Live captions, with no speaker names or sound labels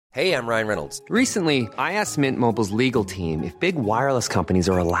Hey, I'm Ryan Reynolds. Recently, I asked Mint Mobile's legal team if big wireless companies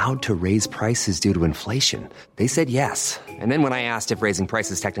are allowed to raise prices due to inflation. They said yes. And then when I asked if raising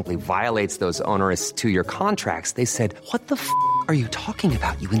prices technically violates those onerous two-year contracts, they said, "What the f*** are you talking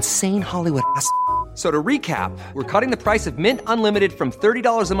about, you insane Hollywood ass?" So to recap, we're cutting the price of Mint Unlimited from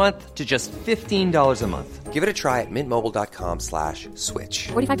 $30 a month to just $15 a month. Give it a try at mintmobile.com/switch.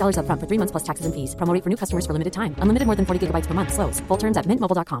 $45 up front for 3 months plus taxes and fees. Promo rate for new customers for limited time. Unlimited more than 40 gigabytes per month. Slows full terms at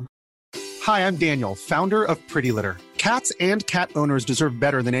mintmobile.com. Hi, I'm Daniel, founder of Pretty Litter. Cats and cat owners deserve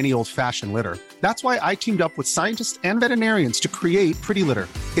better than any old-fashioned litter. That's why I teamed up with scientists and veterinarians to create Pretty Litter.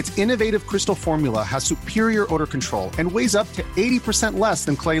 Its innovative crystal formula has superior odor control and weighs up to 80% less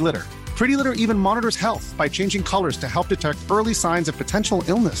than clay litter. Pretty Litter even monitors health by changing colors to help detect early signs of potential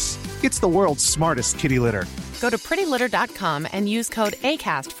illness. It's the world's smartest kitty litter. Go to prettylitter.com and use code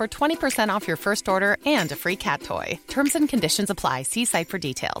ACAST for 20% off your first order and a free cat toy. Terms and conditions apply. See site for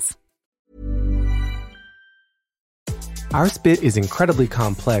details. Our spit is incredibly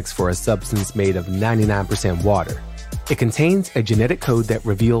complex for a substance made of 99% water. It contains a genetic code that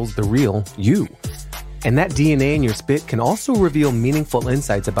reveals the real you. And that DNA in your spit can also reveal meaningful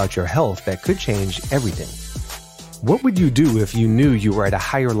insights about your health that could change everything. What would you do if you knew you were at a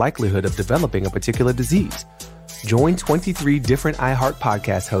higher likelihood of developing a particular disease? Join 23 different iHeart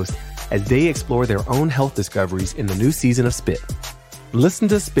podcast hosts as they explore their own health discoveries in the new season of Spit. Listen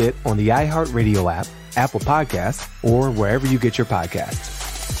to Spit on the iHeart Radio app, Apple Podcasts, or wherever you get your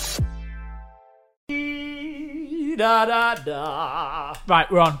podcasts. Da, da, da.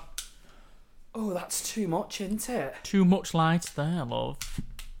 Right, we're on. Oh, that's too much, isn't it? Too much light there, love.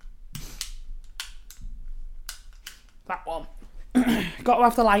 That one. Got to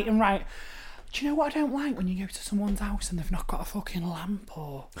have the lighting right. Do you know what I don't like when you go to someone's house and they've not got a fucking lamp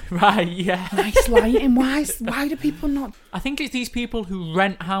or Right, yeah. nice lighting? Why do people not? I think it's these people who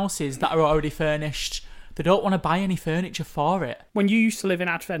rent houses that are already furnished. They don't want to buy any furniture for it. When you used to live in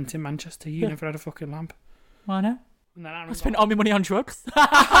Advent in Manchester, you never had a fucking lamp. Why no? And then I spent all my money on drugs.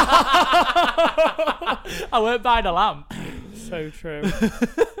 I weren't buying a lamp. So true.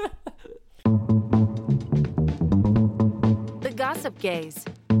 The Gossip Gaze.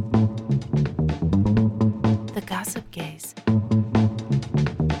 The Gossip Gaze.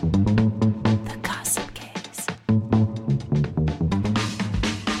 The Gossip Gaze.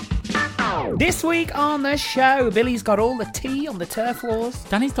 This week on the show, Billy's got all the tea on the turf wars.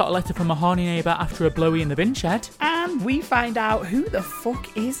 Danny's got a letter from a horny neighbour after a blowy in the bin shed. And we find out who the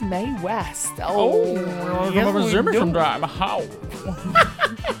fuck is Mae West. I'm a Zimmer from time. How? The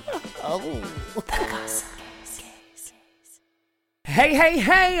Gossip Gaze.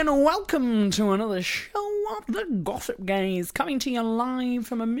 Hey, and welcome to another show of the Gossip Gaze, coming to you live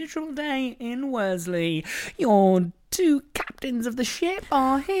from a miserable day in Worsley. Your two captains of the ship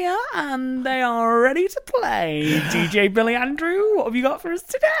are here, and they are ready to play. DJ Billy Andrew, what have you got for us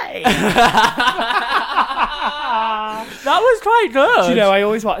today? That was quite good. Do you know, I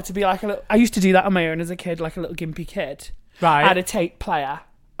always wanted to be like a little... I used to do that on my own as a kid, like a little gimpy kid. Right. I had a tape player.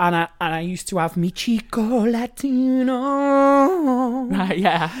 And I used to have me Chico Latino. Right,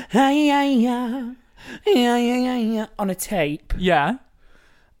 yeah. On a tape. Yeah.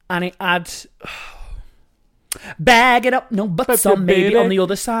 And it had... Bag it up, no butts on, maybe on the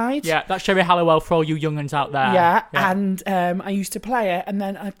other side. Yeah, that's Sherry Halliwell for all you young'uns out there. Yeah, and I used to play it, and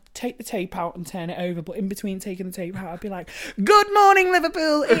then I'd take the tape out and turn it over, but in between taking the tape out, I'd be like, "Good morning,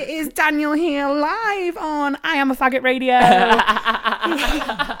 Liverpool, it is Daniel here, live on I Am a Faggot Radio."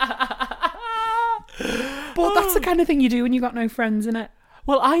 But that's the kind of thing you do when you got no friends, innit?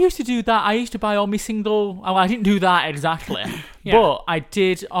 Well, I used to do that. I used to buy all my single... Well, I didn't do that exactly. Yeah. But I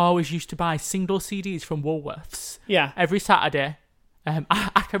did always used to buy single CDs from Woolworths. Yeah. Every Saturday.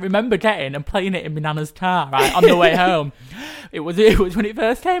 I can remember getting and playing it in my nana's car, right, on the way home. It was when it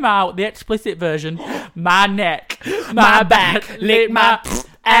first came out, the explicit version. My neck, my back, lick my...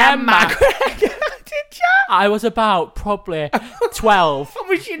 and my crack. Did you? I was about probably 12.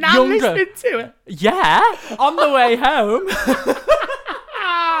 Was your nan listening to it? Yeah, on the way home.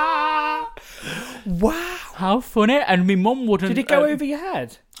 Wow. How funny. And my mum wouldn't... Did it go over your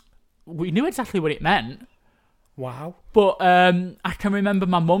head? We knew exactly what it meant. Wow. But I can remember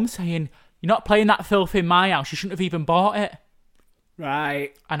my mum saying, "You're not playing that filth in my house. You shouldn't have even bought it."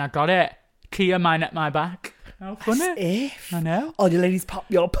 Right. And I got it. Kia, my neck, my back. How funny. As if. I know. Oh, the ladies pop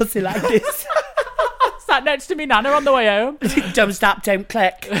your pussy like this. Sat next to me nana on the way home. Don't stop, don't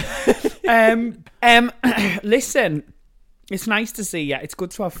click. Listen, it's nice to see you. It's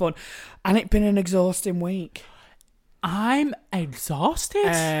good to have fun. And it's been an exhausting week. I'm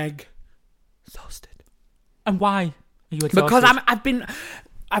exhausted. Exhausted. And why are you exhausted? Because I've been...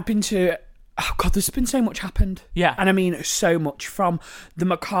 I've been to... Oh, God, there's been so much happened. Yeah. And I mean, so much. From the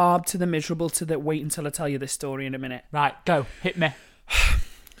macabre to the miserable to the... Wait until I tell you this story in a minute. Right, go. Hit me.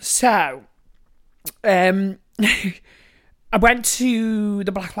 So, I went to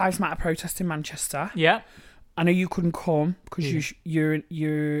the Black Lives Matter protest in Manchester. Yeah. I know you couldn't come because you're...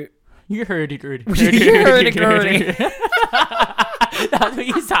 You hurdy-gurdy. You hurdy-gurdy. That's what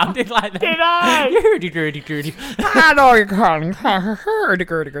you sounded like then. Did I? You hurdy-gurdy-gurdy. I know you can't.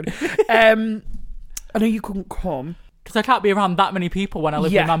 Hurdy-gurdy-gurdy. I know you couldn't come. Because I can't be around that many people when I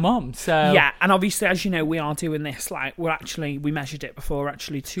live with my mum, so... Yeah, and obviously, as you know, we are doing this, like, we measured it before,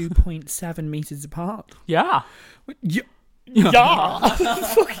 actually 2.7 metres apart. Yeah. Yeah.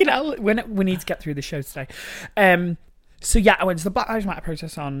 Fucking hell. We need to get through the show today. So, yeah, I went to the Black Lives Matter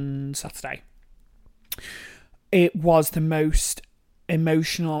protest on Saturday. It was the most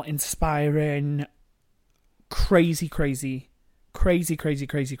emotional, inspiring, crazy thing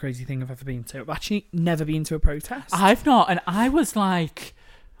I've ever been to. I've actually never been to a protest. I've not, and I was like,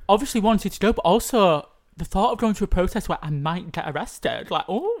 obviously wanted to go, but also the thought of going to a protest where I might get arrested, like,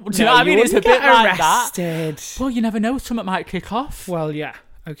 do you know what I mean? It's a bit like arrested. That. Well, you never know, something might kick off. Well, yeah.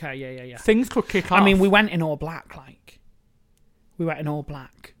 Okay, yeah. Things could kick off. I mean, we went in all black,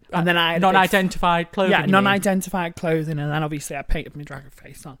 And then I had non-identified clothing. Yeah, non-identified clothing, and then obviously I painted my dragon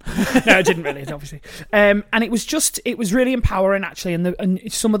face on. No, I didn't really, obviously. And it was really empowering actually, and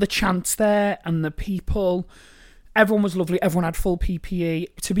some of the chants there and the people, everyone was lovely. Everyone had full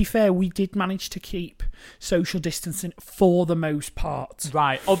PPE. To be fair, we did manage to keep social distancing for the most part.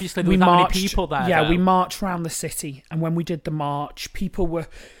 Right, obviously there were that many people there. Yeah, though. we marched around the city, and when we did the march, people were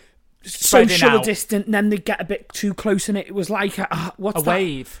Spreading social out. distant, and then they get a bit too close, and it was like what's a that?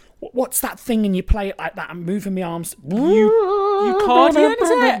 wave. What's that thing? And you play it like that. I'm moving my arms. You accordion, is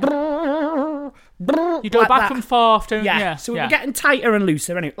it? You go like back that. and forth, don't you? Yeah. So we're getting tighter and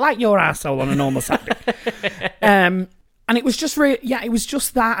looser, anyway, like your arsehole on a normal Saturday. And it was just it was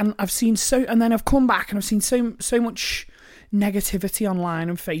just that. And I've seen and then I've come back and I've seen so much negativity online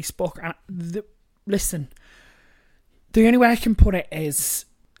and Facebook. And listen, the only way I can put it is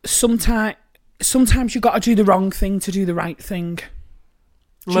sometimes you got to do the wrong thing to do the right thing.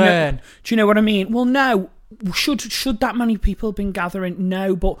 Do you know what I mean? Well, no. Should that many people have been gathering?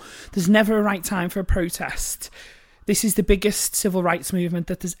 No, but there's never a right time for a protest. This is the biggest civil rights movement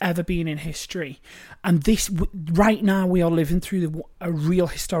that there's ever been in history. And right now we are living through a real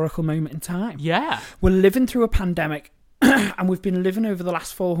historical moment in time. Yeah. We're living through a pandemic and we've been living over the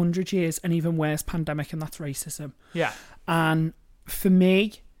last 400 years an even worse pandemic, and that's racism. Yeah. And for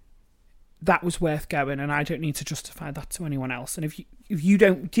me, that was worth going, and I don't need to justify that to anyone else. And if you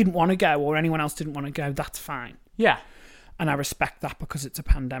didn't want to go, or anyone else didn't want to go, that's fine. Yeah. And I respect that because it's a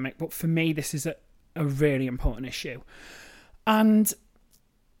pandemic. But for me, this is a really important issue. And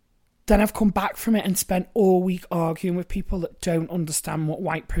then I've come back from it and spent all week arguing with people that don't understand what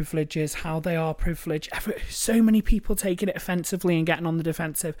white privilege is, how they are privileged. So many people taking it offensively and getting on the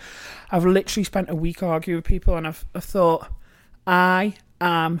defensive. I've literally spent a week arguing with people, and I've thought, I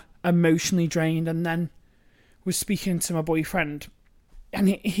am emotionally drained. And then was speaking to my boyfriend, and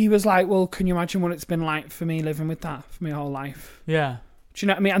he was like, well, can you imagine what it's been like for me living with that for my whole life? Yeah. Do you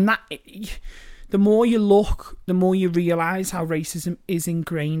know what I mean? And that, the more you look, the more you realise how racism is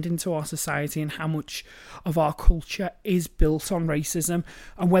ingrained into our society and how much of our culture is built on racism.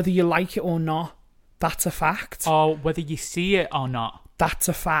 And whether you like it or not, that's a fact. Or whether you see it or not. That's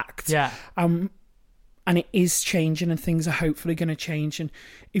a fact. Yeah. And it is changing, and things are hopefully going to change. And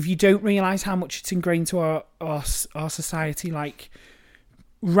if you don't realise how much it's ingrained to our society, like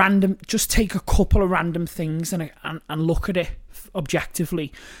just take a couple of random things and look at it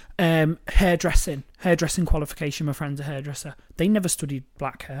objectively. Hairdressing qualification. My friend's a hairdresser. They never studied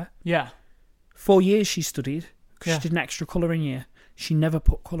black hair. Yeah. 4 years she studied. She did an extra colouring year. She never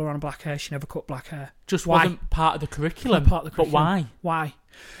put colour on black hair. She never cut black hair. Just wasn't part of the curriculum. But why? Why?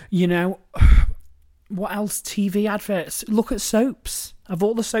 You know, what else? TV adverts. Look at soaps. Have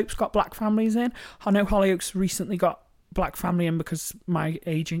all the soaps got black families in? I know Hollyoaks recently got black family in because my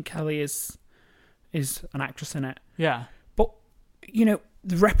agent Kelly is an actress in it. Yeah. But, you know,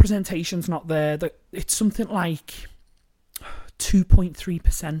 the representation's not there. It's something like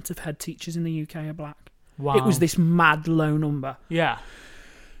 2.3% of head teachers in the UK are black. Wow. It was this mad low number. Yeah.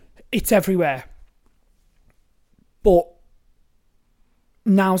 It's everywhere. But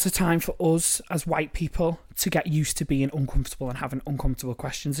now's the time for us as white people to get used to being uncomfortable and having uncomfortable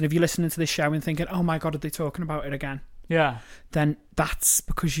questions. And if you're listening to this show and thinking, oh my God, are they talking about it again? Yeah. Then that's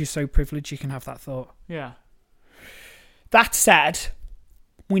because you're so privileged you can have that thought. Yeah. That said,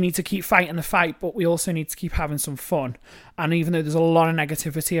 we need to keep fighting the fight, but we also need to keep having some fun. And even though there's a lot of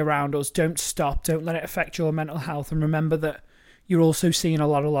negativity around us, don't stop. Don't let it affect your mental health. And remember that you're also seeing a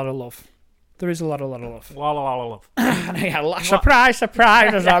lot of love. There is a lot of love. A lot of love. Surprise,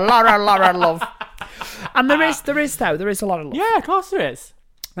 there's a lot of love. And there is a lot of love. Yeah, of course there is.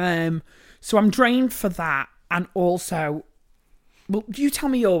 So I'm drained for that. And also, well, you tell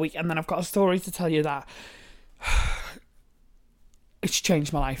me your week, and then I've got a story to tell you that it's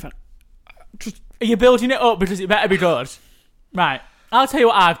changed my life. And Are you building it up because it better be good? Right. I'll tell you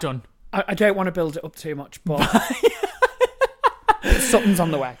what I've done. I don't want to build it up too much, but something's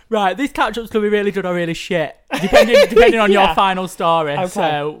on the way. Right, this catch-up's going to be really good or really shit, depending on your final story. Okay.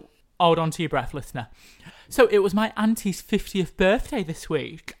 So hold on to your breath, listener. So it was my auntie's 50th birthday this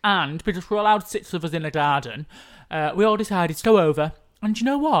week, and because we're allowed 6 of us in the garden, we all decided to go over. And you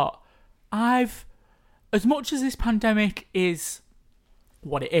know what? As much as this pandemic is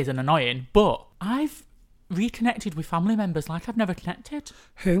what it is and annoying, but I've reconnected with family members like I've never connected.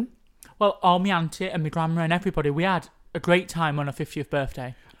 Who? Well, all my auntie and my grandma and everybody. We had a great time on her 50th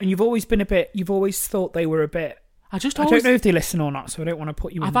birthday. And you've always thought they were a bit... I don't know if they listen or not, so I don't want to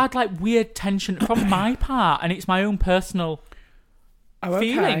put you in... I've had like weird tension from my part, and it's my own personal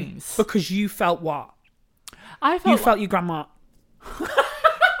feelings. Because you felt what? You felt your grandma...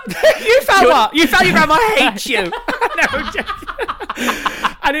 You felt what? You felt your grandma hates you. No, I'm joking.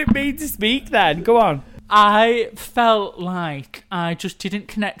 I didn't mean to speak then. Go on. I felt like I just didn't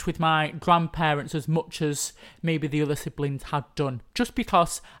connect with my grandparents as much as maybe the other siblings had done, just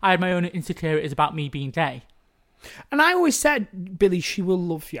because I had my own insecurities about me being gay. And I always said, Billy, she will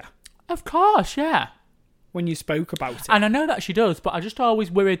love you. Of course, yeah. When you spoke about it. And I know that she does, but I just always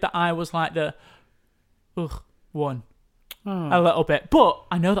worried that I was like the one. A little bit. But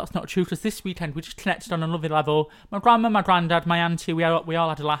I know that's not true, because this weekend we just connected on a lovely level. My grandma, my granddad, my auntie, we all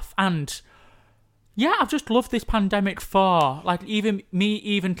had a laugh. And yeah, I've just loved this pandemic for, like, even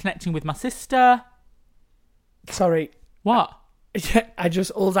connecting with my sister. Sorry. What?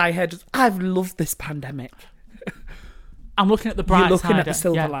 All I heard was, I've loved this pandemic. I'm looking at the bright side. You're looking at the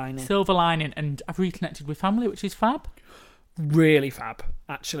silver lining. Silver lining, and I've reconnected with family, which is fab. Really fab,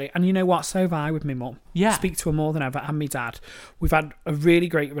 actually. And you know what? So have I with my mum. Yeah. Speak to her more than ever, and my dad. We've had a really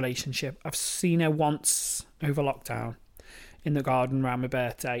great relationship. I've seen her once over lockdown in the garden around my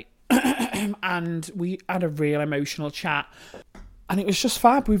birthday. And we had a real emotional chat. And it was just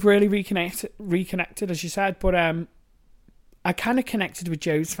fab. We've really reconnected, as you said. But I kind of connected with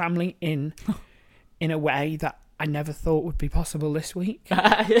Joe's family in a way that I never thought would be possible this week.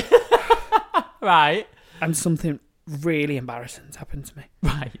 Right. And something really embarrassing's happened to me.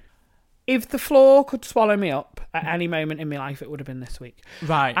 Right. If the floor could swallow me up at any moment in my life, it would have been this week.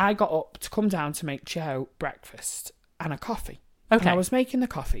 Right. I got up to come down to make Joe breakfast and a coffee. Okay. And I was making the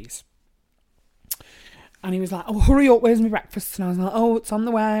coffees. And he was like, oh, hurry up, where's my breakfast? And I was like, oh, it's on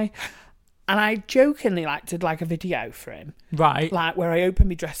the way. And I jokingly did a video for him. Right. Like where I opened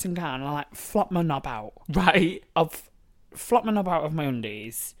my dressing gown and I flopped my knob out. Right. Flopped my knob out of my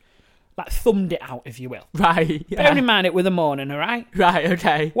undies. Thumbed it out, if you will. Right. Yeah. Bearing in mind it with a morning, all right? Right,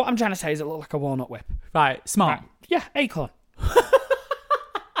 okay. What I'm trying to say is it looked like a walnut whip. Right, smart. Right. Yeah, acorn.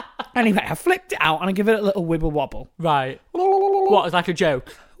 Anyway, I flipped it out and I give it a little wibble wobble. Right. What, was like a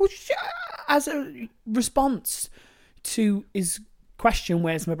joke? As a response to his question,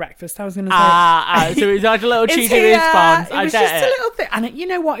 where's my breakfast? I was going to say... so it was like a little cheeky response. It was just a little thing. And you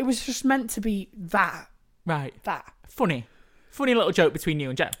know what? It was just meant to be that. Right. That. Funny little joke between you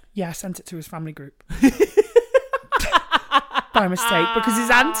and Joe. Yeah, I sent it to his family group. By mistake, because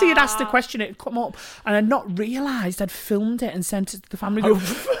his auntie had asked a question, it had come up, and I'd not realised I'd filmed it and sent it to the family group.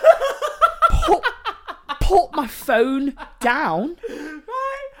 Put my phone down.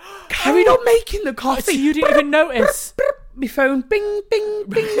 Right. Carried on making the coffee. So you didn't even notice? My phone, bing, bing,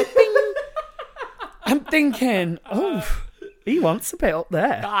 bing, bing. I'm thinking, he wants a bit up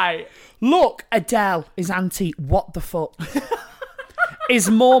there. Right. Look, Adele, his auntie, what the fuck? His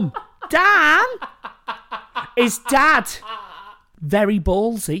mum, Dan. His dad, very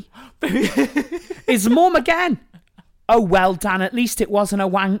ballsy. His mum again. Oh, well, Dan, at least it wasn't a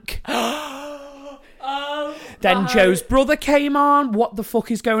wank. Then Joe's brother came on. What the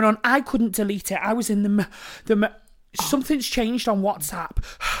fuck is going on? I couldn't delete it. I was in the something's changed on WhatsApp.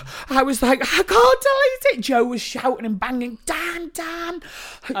 I was like, I can't delete it. Joe was shouting and banging, Dan.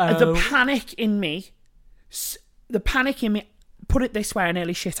 The panic in me, put it this way, I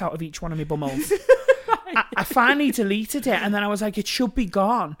nearly shit out of each one of my bumholes. I finally deleted it, and then I was like, it should be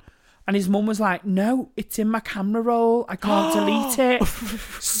gone. And his mum was like, no, it's in my camera roll. I can't delete it.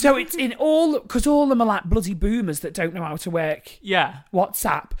 So it's in all... Because all of them are like bloody boomers that don't know how to work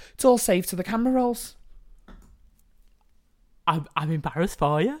WhatsApp. It's all saved to the camera rolls. I'm embarrassed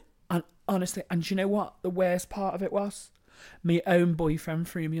for you. And honestly, and do you know what the worst part of it was? My own boyfriend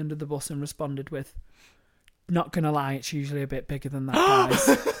threw me under the bus and responded with, not going to lie, it's usually a bit bigger than that,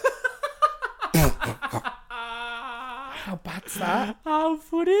 guys. How bad's that? How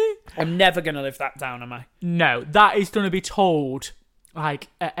funny. I'm never going to live that down, am I? No, that is going to be told, like,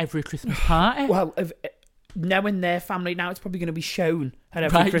 at every Christmas party. Well, knowing their family now, it's probably going to be shown at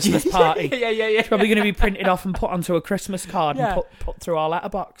every Christmas party. Yeah. It's probably going to be printed off and put onto a Christmas card and put through our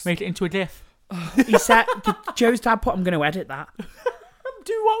letterbox. Make it into a diff. He said, Joe's dad put, I'm going to edit that.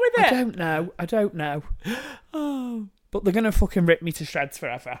 Do what with it? I don't know. Oh. But they're going to fucking rip me to shreds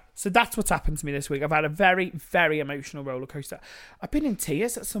forever. So that's what's happened to me this week. I've had a very, very emotional roller coaster. I've been in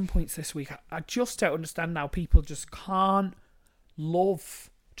tears at some points this week. I just don't understand how people just can't love.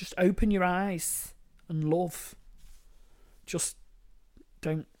 Just open your eyes and love. Just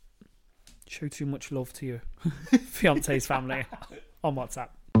don't show too much love to your fiance's family on WhatsApp.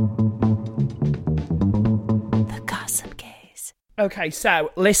 The Gossip Gaze. Okay,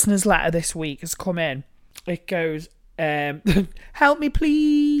 so listener's letter this week has come in. It goes... help me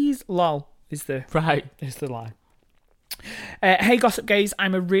please, lol is the line. Hey Gossip Gaze,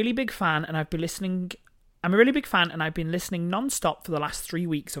 I'm a really big fan and I've been listening non-stop for the last 3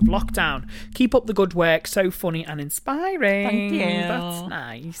 weeks of lockdown. Keep up the good work, so funny and inspiring. Thank you. That's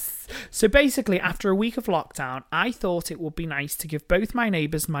nice. So basically, after a week of lockdown, I thought it would be nice to give both my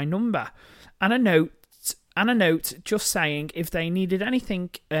neighbours my number and a note just saying if they needed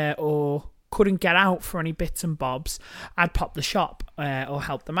anything or couldn't get out for any bits and bobs, I'd pop the shop or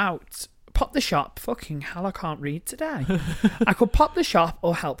help them out. Pop the shop? Fucking hell, I can't read today. I could pop the shop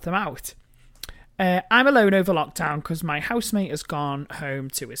or help them out. I'm alone over lockdown because my housemate has gone home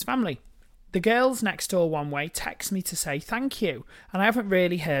to his family. The girls next door one way text me to say thank you, and I haven't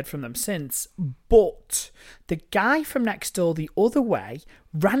really heard from them since. But the guy from next door the other way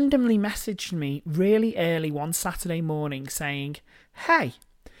randomly messaged me really early one Saturday morning saying, hey,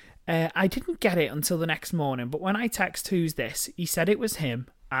 I didn't get it until the next morning, but when I text who's this, he said it was him,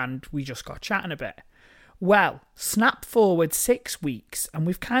 and we just got chatting a bit. Well, snap forward 6 weeks, and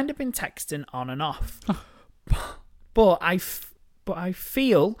we've kind of been texting on and off. But I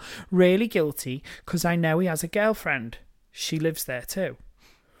feel really guilty because I know he has a girlfriend. She lives there too.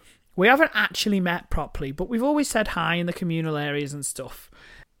 We haven't actually met properly, but we've always said hi in the communal areas and stuff.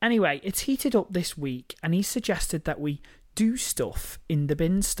 Anyway, it's heated up this week, and he suggested that we do stuff in the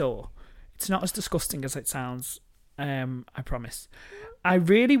bin store. It's not as disgusting as it sounds, I promise. I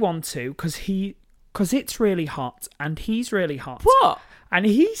really want to because it's really hot and he's really hot. What? And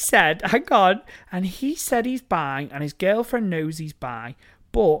he said, hang on, and he said he's bi and his girlfriend knows he's bi,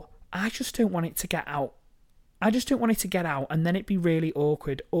 but I just don't want it to get out. I just don't want it to get out and then it'd be really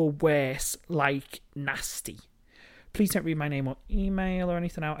awkward or worse, like nasty. Please don't read my name or email or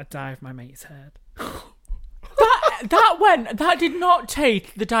anything out. I'd die of my mate's head. That did not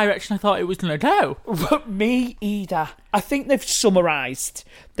take the direction I thought it was going to go. Me either. I think they've summarised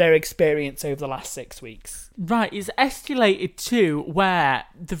their experience over the last 6 weeks. Right, it's escalated to where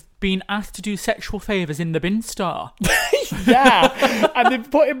they've been asked to do sexual favours in the bin store. Yeah, and they've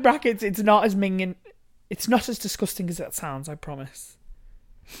put in brackets, it's not as minging, it's not as disgusting as that sounds, I promise.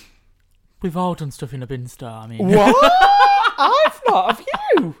 We've all done stuff in a bin store, I mean. What? I've not, have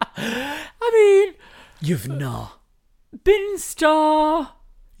you? I mean... You've not. Bin store.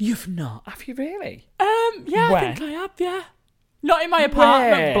 You've not. Have you really? Yeah, Where? I think I have, yeah. Not in my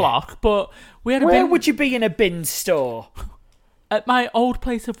apartment block, but we had a bin... Where would you be in a bin store? At my old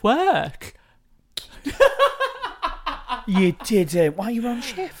place of work. You didn't. Why are you on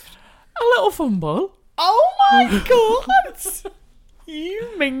shift? A little fumble. Oh my God! You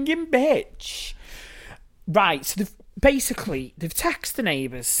minging bitch. Right, so they've texted the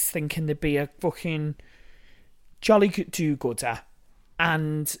neighbours thinking there'd be a fucking jolly do-gooder,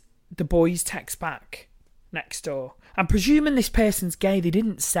 and the boys text back next door. I'm presuming this person's gay. They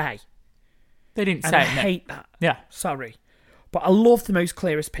didn't say. They didn't and say. I hate that. Yeah. Sorry. But I love the most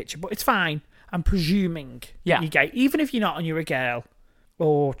clearest picture. But it's fine. I'm presuming that you're gay. Even if you're not and you're a girl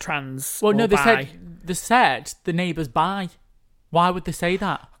or trans or no, bi. They said the neighbour's bi. Why would they say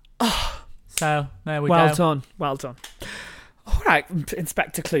that? So, there we go. Well done. All right,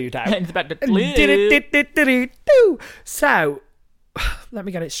 Inspector Cluedo. Inspector Cluedo. So, let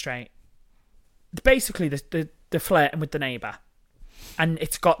me get it straight. Basically, they're flirting with the neighbour. And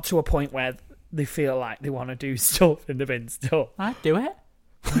it's got to a point where they feel like they want to do stuff in the bin store. I'd do it.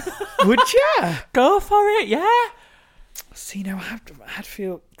 Would you? Go for it, yeah. See, no, I'd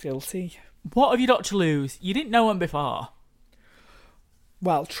feel guilty. What have you got to lose? You didn't know him before.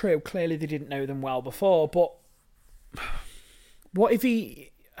 Well, true. Clearly they didn't know them well before, but what if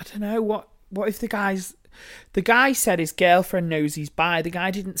he... I don't know, what if the guy said his girlfriend knows he's bi. The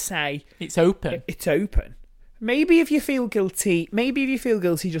guy didn't say... It's open. It's open. Maybe if you feel guilty,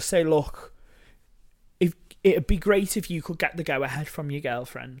 just say, look, it'd be great if you could get the go-ahead from your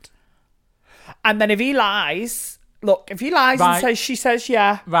girlfriend. And then if he lies... Look, if he lies and says she says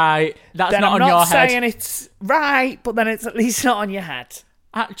yeah... Right, that's then not I'm on your not head. saying it's right, but then it's at least not on your head.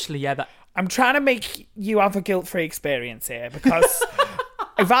 Actually, yeah, I'm trying to make you have a guilt-free experience here, because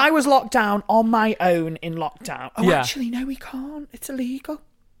if I was locked down on my own in lockdown... Oh, actually, no, we can't. It's illegal.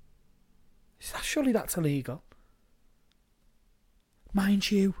 Surely that's illegal.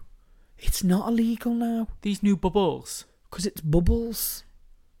 Mind you, it's not illegal now. These new bubbles. Because it's bubbles.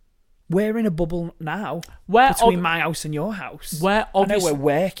 We're in a bubble now between my house and your house. I know we're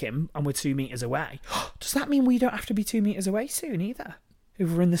working and we're 2 meters away. Does that mean we don't have to be 2 meters away soon either? If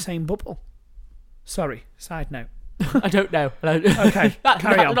we're in the same bubble? Sorry, side note. I don't know. Okay,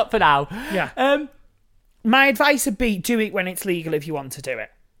 carry on. Not for now. Yeah. My advice would be do it when it's legal if you want to do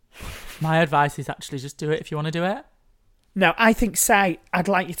it. My advice is actually just do it if you want to do it. No, I think say, I'd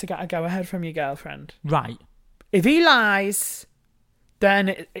like you to get a go-ahead from your girlfriend. Right. If he lies...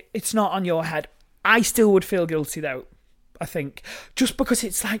 then it's not on your head. I still would feel guilty, though, I think. Just because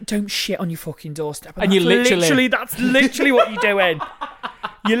it's like, don't shit on your fucking doorstep. And you literally... That's literally what you're doing.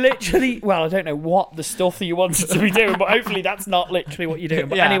 You literally... Well, I don't know what the stuff that you wanted to be doing, but hopefully that's not literally what you're doing.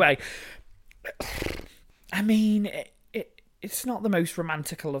 But anyway, I mean, it's not the most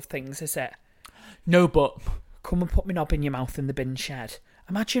romantical of things, is it? No, but... Come and put my knob in your mouth in the bin shed.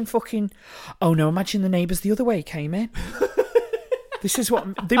 Imagine fucking... Oh, no, imagine the neighbours the other way came in. This is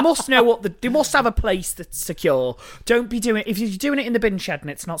what they must know. They must have a place that's secure. Don't be doing. If you're doing it in the bin shed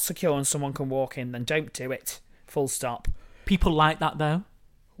and it's not secure and someone can walk in, then don't do it. Full stop. People like that though.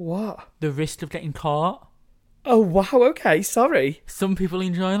 What? The risk of getting caught. Oh wow. Okay. Sorry. Some people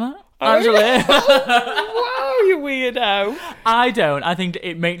enjoy that. Actually. Wow, you weirdo. I don't. I think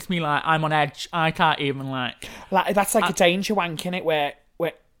it makes me like I'm on edge. I can't even like that's like a danger wank, innit? Where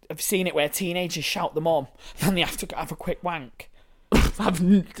I've seen it where teenagers shout them on, then they have to have a quick wank. I've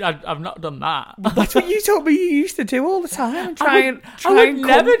not done that. That's what you told me you used to do all the time. I would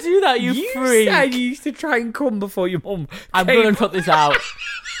never do that, you freak. You said you used to try and come before your mum. I'm going to cut this out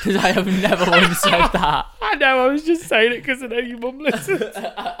because I have never once said that. I know, I was just saying it because I know your mum listens.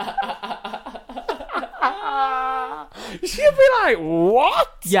 She'll be like,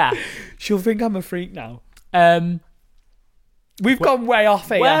 what? Yeah. She'll think I'm a freak now. We've gone way off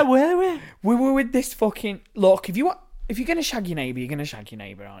here. Where were we? We were with this fucking... Look, if you're going to shag your neighbour, you're going to shag your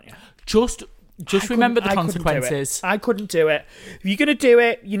neighbour, aren't you? Just remember the consequences. I couldn't do it. If you're going to do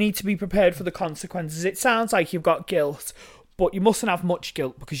it, you need to be prepared for the consequences. It sounds like you've got guilt, but you mustn't have much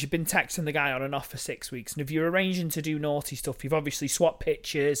guilt because you've been texting the guy on and off for 6 weeks. And if you're arranging to do naughty stuff, you've obviously swapped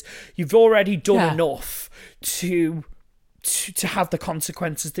pictures. You've already done enough to have the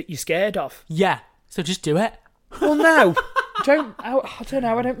consequences that you're scared of. Yeah, so just do it. Well, no. I don't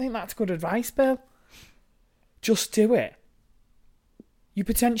know. I don't think that's good advice, Bill. Just do it. You're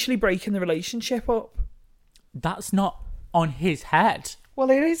potentially breaking the relationship up. That's not on his head. Well,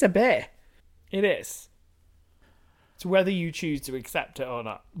 it is a bit. It is. It's whether you choose to accept it or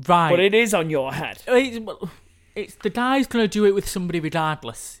not. Right. But it is on your head. It's the guy's going to do it with somebody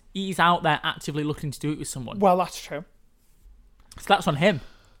regardless. He's out there actively looking to do it with someone. Well, that's true. So that's on him.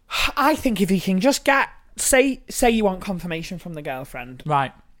 I think if he can just get... Say you want confirmation from the girlfriend.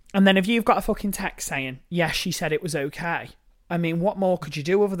 Right. And then if you've got a fucking text saying, yes, she said it was okay. I mean, what more could you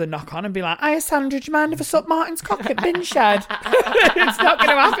do other than knock on and be like, hiya, Sandra, do you mind if I suck Martin's cock at bin shed? It's not going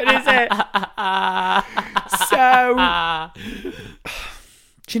to happen, is it? So,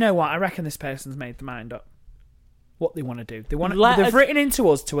 do you know what? I reckon this person's made their mind up. What they want to do. They've written into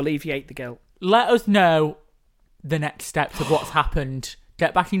us to alleviate the guilt. Let us know the next steps of what's happened.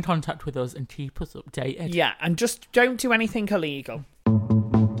 Get back in contact with us and keep us updated. Yeah, and just don't do anything illegal.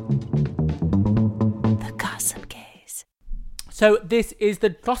 The Gossip Gaze. So this is the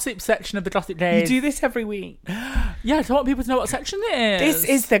gossip section of the Gossip Days. You do this every week. Yeah, I want people to know what section it is. This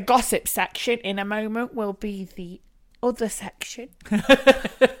is the gossip section. In a moment will be the other section.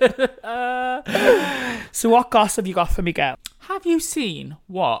 So what gossip have you got for me, girl? Have you seen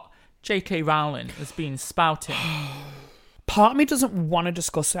what J.K. Rowling has been spouting? Part of me doesn't want to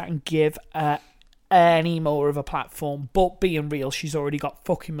discuss that and give any more of a platform, but being real, she's already got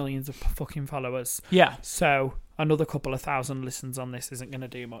fucking millions of fucking followers. Yeah. So another couple of thousand listens on this isn't going to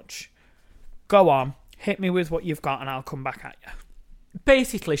do much. Go on, hit me with what you've got and I'll come back at you.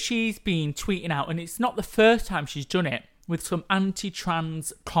 Basically, she's been tweeting out, and it's not the first time she's done it, with some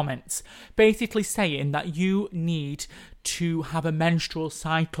anti-trans comments, basically saying that you need to have a menstrual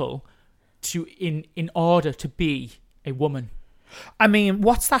cycle in order to be a woman. I mean,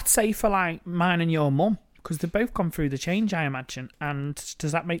 what's that say for, like, mine and your mum? Because they've both gone through the change, I imagine. And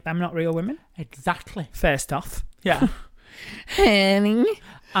does that make them not real women? Exactly. First off. Yeah. Henning.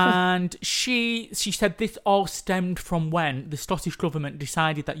 And she said this all stemmed from when the Scottish government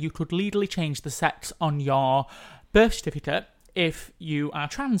decided that you could legally change the sex on your birth certificate if you are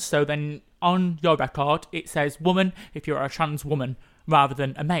trans. So then on your record, it says woman if you're a trans woman rather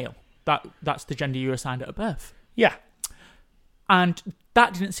than a male. That's the gender you're assigned at birth. Yeah. And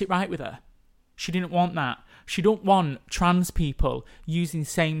that didn't sit right with her. She didn't want that. She don't want trans people using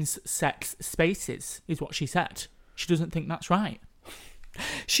same-sex spaces, is what she said. She doesn't think that's right.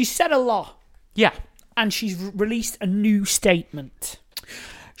 She said a lot. Yeah. And she's released a new statement.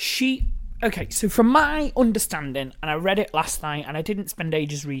 Okay, so from my understanding, and I read it last night, and I didn't spend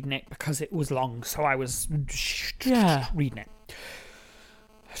ages reading it because it was long, so I was reading it.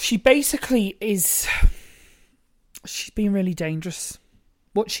 She basically she's being really dangerous.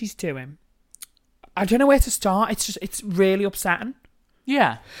 What she's doing, I don't know where to start. It's really upsetting.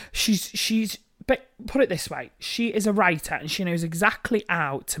 Yeah. But put it this way, she is a writer and she knows exactly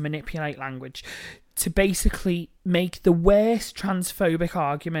how to manipulate language to basically make the worst transphobic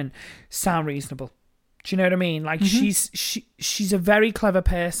argument sound reasonable. Do you know what I mean? Like, she's a very clever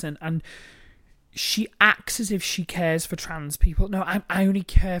person, and she acts as if she cares for trans people. No, I only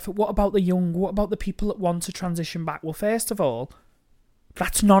care for... What about the young? What about the people that want to transition back? Well, first of all,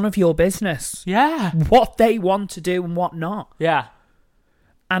 that's none of your business. Yeah. What they want to do and what not. Yeah.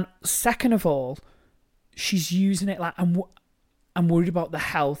 And second of all, she's using it like, I'm worried about the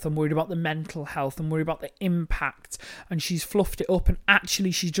health, I'm worried about the mental health, I'm worried about the impact. And she's fluffed it up, and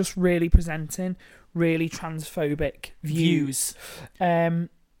actually she's just really presenting really transphobic views.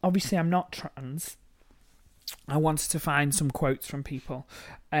 Obviously, I'm not trans. I wanted to find some quotes from people.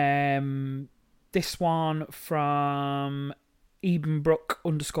 This one from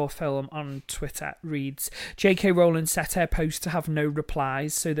Ebenbrook_film on Twitter reads, J.K. Rowling set her post to have no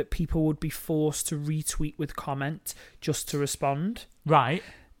replies so that people would be forced to retweet with comment just to respond. Right.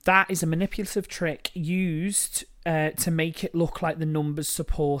 That is a manipulative trick used to make it look like the numbers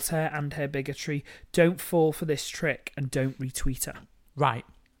support her and her bigotry. Don't fall for this trick and don't retweet her. Right.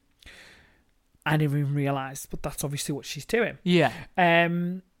 I didn't even realise, but that's obviously what she's doing. Yeah.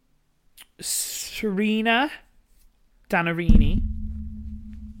 Serena Danarini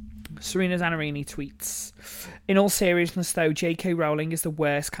tweets, in all seriousness though, J.K. Rowling is the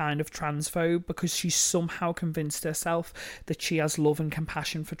worst kind of transphobe because she's somehow convinced herself that she has love and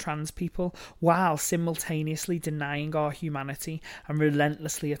compassion for trans people while simultaneously denying our humanity and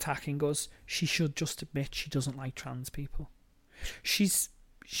relentlessly attacking us. She should just admit she doesn't like trans people. She's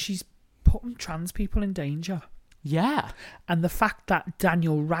putting trans people in danger. Yeah. And the fact that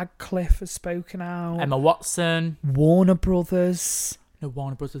Daniel Radcliffe has spoken out. Emma Watson. Warner Brothers. No,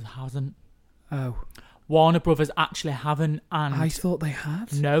 Warner Brothers hasn't. Oh. Warner Brothers actually haven't. And I thought they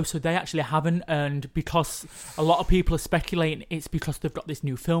had. No, so they actually haven't. And because a lot of people are speculating it's because they've got this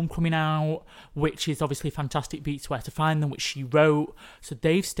new film coming out, which is obviously Fantastic Beasts Where to Find Them, which she wrote. So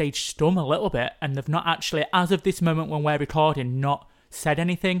they've stayed stum a little bit. And they've not actually, as of this moment when we're recording, not said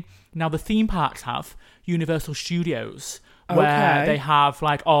anything. Now, the theme parks have Universal Studios, where they have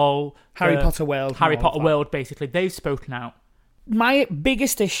like all Harry Potter World, basically. They've spoken out. My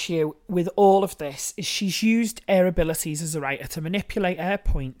biggest issue with all of this is she's used her abilities as a writer to manipulate her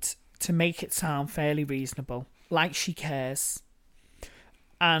point to make it sound fairly reasonable, like she cares.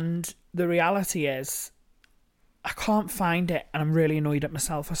 And the reality is, I can't find it, and I'm really annoyed at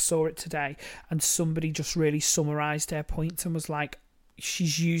myself. I saw it today, and somebody just really summarised her point and was like,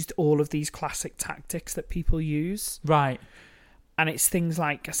 she's used all of these classic tactics that people use. Right. And it's things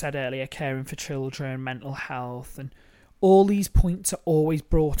like I said earlier, caring for children, mental health, and all these points are always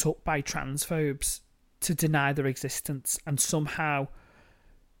brought up by transphobes to deny their existence and somehow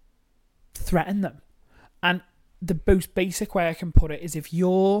threaten them. And the most basic way I can put it is if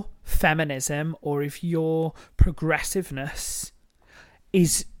your feminism or if your progressiveness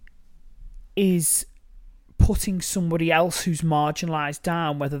is putting somebody else who's marginalised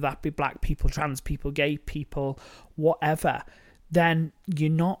down, whether that be black people, trans people, gay people, whatever, then you're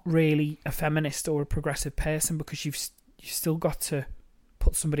not really a feminist or a progressive person because you've still got to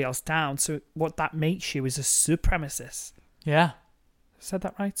put somebody else down. So what that makes you is a supremacist. Yeah. Said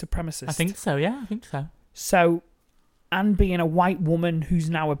that right? Supremacist. I think so, yeah. I think so. So and being a white woman who's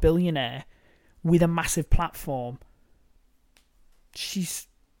now a billionaire with a massive platform, she's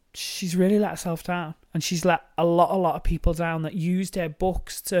really let herself down, and she's let a lot of people down that used her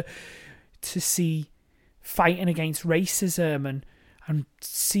books to see fighting against racism and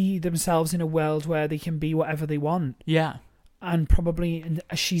see themselves in a world where they can be whatever they want. Yeah. And probably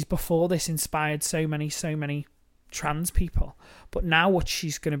she's before this inspired so many trans people, but now what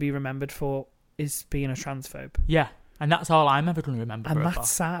she's going to be remembered for is being a transphobe. Yeah, and that's all I'm ever going to remember her And for.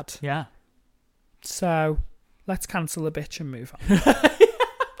 that's sad. Yeah. So let's cancel the bitch and move on.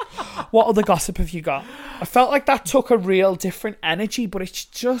 What other gossip have you got? I felt like that took a real different energy, but it's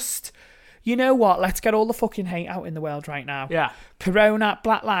just, you know what? Let's get all the fucking hate out in the world right now. Yeah. Corona,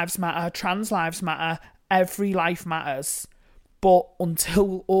 Black Lives Matter, Trans Lives Matter, every life matters. But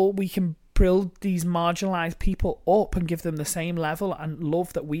until all we can build these marginalised people up and give them the same level and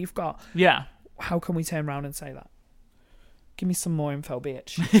love that we've got, Yeah. how can we turn around and say that? Give me some more info,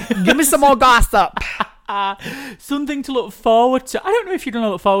 bitch. Give me some more gossip. Something to look forward to. I don't know if you're going to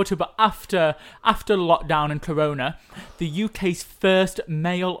look forward to, but after lockdown and Corona, the UK's first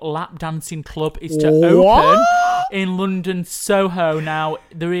male lap dancing club is to open in London Soho. Now,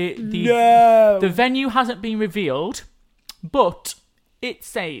 the venue hasn't been revealed, but it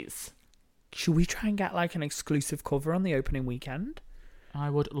says... Should we try and get like an exclusive cover on the opening weekend? I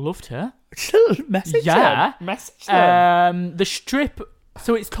would love to. Message Yeah. them. Message them. The Strip...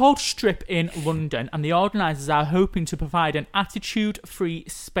 So it's called Strip in London, and the organisers are hoping to provide an attitude-free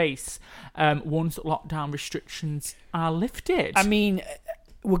space once lockdown restrictions are lifted. I mean,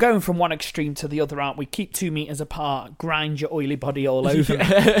 we're going from one extreme to the other, aren't we? Keep 2 meters apart, grind your oily body all over me.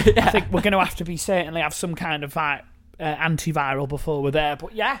 I think we're going to have to certainly have some kind of antiviral before we're there.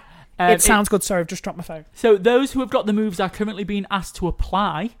 But yeah, it sounds good. Sorry, I've just dropped my phone. So those who have got the moves are currently being asked to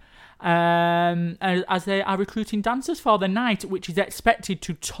apply as they are recruiting dancers for the night, which is expected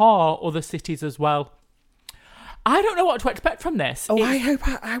to tour other cities as well. I don't know what to expect from this. Oh,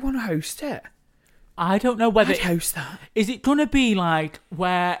 I want to host it. I don't know whether... I'd host that. Is it going to be like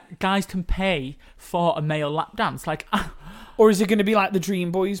where guys can pay for a male lap dance? Like, or is it going to be like the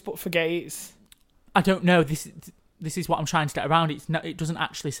Dream Boys but for gays? I don't know. This is what I'm trying to get around. It doesn't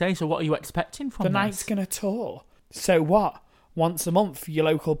actually say. So what are you expecting from the this? night's going to tour. So what? Once a month, your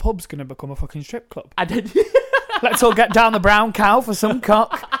local pub's going to become a fucking strip club. Let's all get down the brown cow for some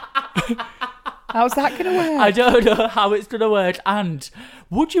cock. How's that going to work? I don't know how it's going to work. And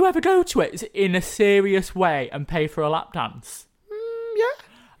would you ever go to it in a serious way and pay for a lap dance? Yeah.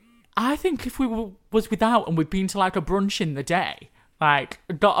 I think if we was without and we'd been to like a brunch in the day, like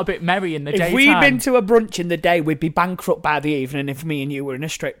got a bit merry in the daytime. If we'd been to a brunch in the day, we'd be bankrupt by the evening. If me and you were in a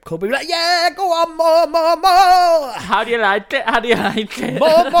strip club, we'd be like, yeah, go on, more. How do you like it? How do you like it?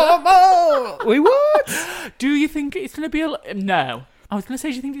 More. We would. Do you think it's going to be no. I was going to say,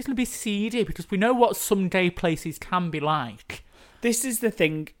 do you think it's going to be seedy? Because we know what some gay places can be like. This is the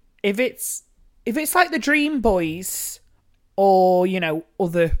thing. If it's like the Dream Boys or, you know,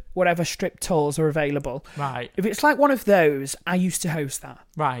 other whatever strip tours are available. Right. If it's like one of those, I used to host that.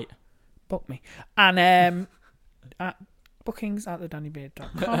 Right. Book me. And at bookings at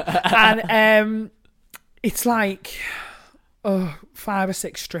thedannybeard.com. And it's like 5 or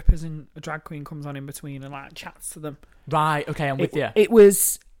 6 strippers and a drag queen comes on in between and like chats to them. Right, okay, I'm with you. It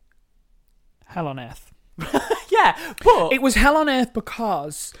was hell on earth. Yeah, but... It was hell on earth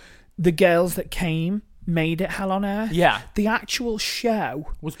because the girls that came made it hell on earth. Yeah. The actual show...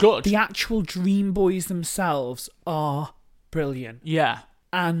 was good. The actual Dream Boys themselves are brilliant. Yeah.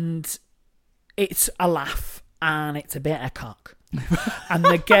 And it's a laugh and it's a bit of cock. And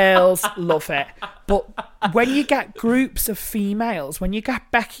the girls love it. But when you get groups of females, when you get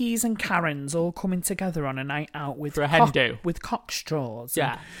Beckys and Karens all coming together on a night out with for a hen do, with cock straws,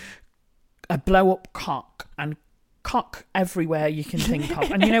 yeah, a blow up cock and cock everywhere you can think of,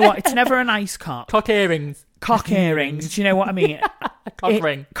 and you know what? It's never a nice cock. Cock earrings. Cock earrings. Do you know what I mean? Cock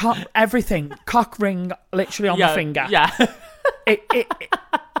ring. Cock everything. Cock ring, literally on the finger. Yeah. It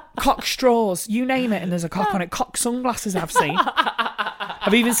cock straws, you name it, and there's a cock on it. Cock sunglasses I've seen.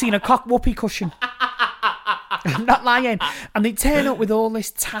 I've even seen a cock whoopee cushion. I'm not lying. And they turn up with all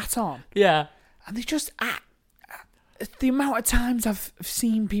this tat on. Yeah. And they just... the amount of times I've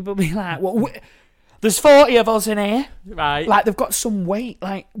seen people be like, well, there's 40 of us in here. Right. Like, they've got some weight.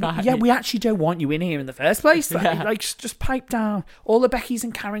 Like, right. Yeah, we actually don't want you in here in the first place. Like, just pipe down. All the Beckys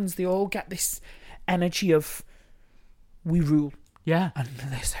and Karens, they all get this energy of, we rule. Yeah. And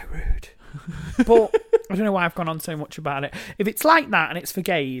they're so rude. But I don't know why I've gone on so much about it. If it's like that and it's for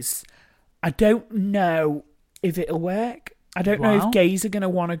gays, I don't know if it'll work. I don't know if gays are going to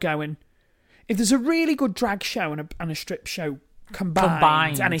want to go and... if there's a really good drag show and a strip show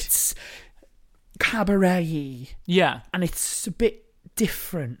combined. And it's cabaret-y, and it's a bit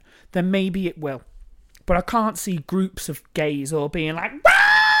different, then maybe it will. But I can't see groups of gays all being like,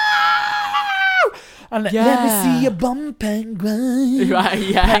 "Wow!" And let me see your bump and grind. Right,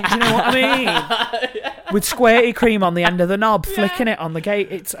 yeah. Do you know what I mean? With squirty cream on the end of the knob, flicking it on the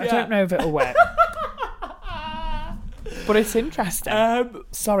gate. I don't know if it'll work. But it's interesting.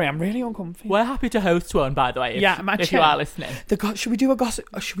 Sorry, I'm really uncomfy. We're happy to host one, by the way, if you are listening. Should we do a gossip?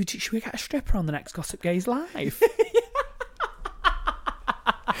 Should we get a stripper on the next Gossip Gays Live?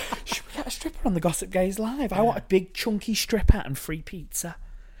 Should we get a stripper on the Gossip Gays Live? I want a big, chunky stripper and free pizza.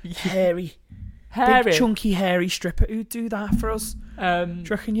 Hairy. Big, chunky, hairy stripper. Who'd do that for us? Do you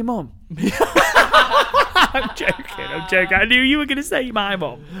reckon your mum? I'm joking. I knew you were going to say my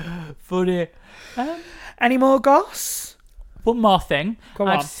mum. Funny. Any more goss? One more thing. Go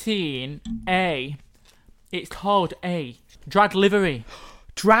on. I've seen it's called a drag livery.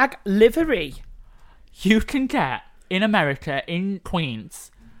 Drag livery? You can get, in America, in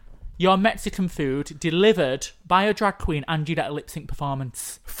Queens, your Mexican food delivered by a drag queen and you get a lip sync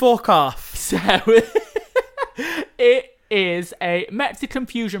performance. Fuck off. So, it is a Mexican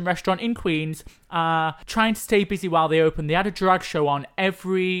fusion restaurant in Queens, trying to stay busy while they open. They had a drag show on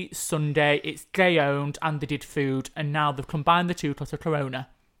every Sunday. It's gay owned and they did food, and now they've combined the two plus a Corona.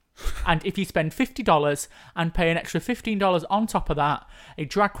 And if you spend $50 and pay an extra $15 on top of that, a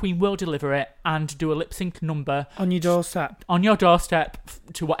drag queen will deliver it and do a lip sync number on your doorstep. On your doorstep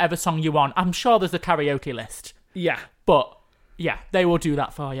to whatever song you want. I'm sure there's a karaoke list. Yeah. But yeah, they will do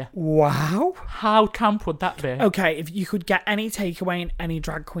that for you. Wow. How camp would that be? Okay, if you could get any takeaway and any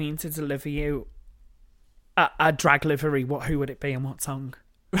drag queen to deliver you a drag livery, who would it be and what song?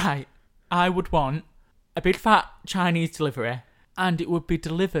 Right. I would want a big fat Chinese delivery, and it would be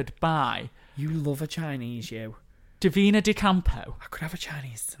delivered by... You love a Chinese, you. Davina De Campo. I could have a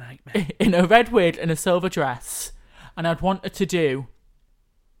Chinese tonight, mate. In a red wig and a silver dress. And I'd want her to do...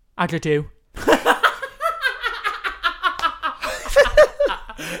 Agadoo.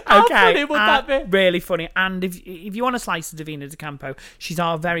 How funny would that be? Really funny. And if you want a slice of Davina De Campo, she's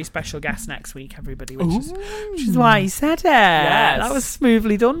our very special guest next week, everybody, which is why he said it. Yes. That was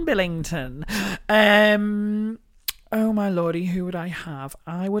smoothly done, Billington. Oh my lordy, who would I have?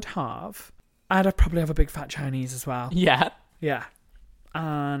 I'd probably have a big fat Chinese as well. Yeah. Yeah.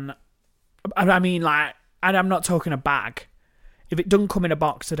 And I mean, like, and I'm not talking a bag. If it doesn't come in a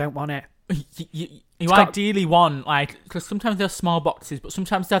box, I don't want it. You ideally want, like, because sometimes they're small boxes, but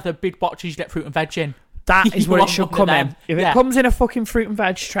sometimes they have the big boxes you get fruit and veg in. That is where it should come in. If it comes in a fucking fruit and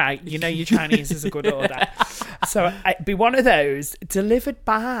veg tray, you know your Chinese is a good order. So it'd be one of those delivered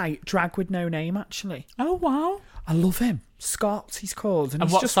by Drag With No Name, actually. Oh, wow. I love him. Scott, he's called. And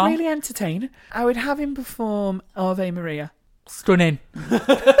he's what just song? really entertaining. I would have him perform Ave Maria. Stunning.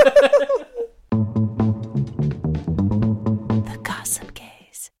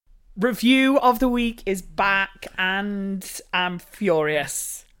 Review of the week is back and I'm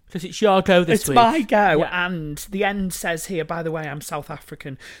furious. Because it's your go this week. It's my go. Yeah. And the end says here, by the way, I'm South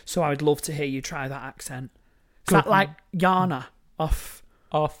African, so I would love to hear you try that accent. Is that like Yana off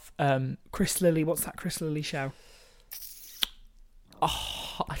Chris Lilly? What's that Chris Lilly show?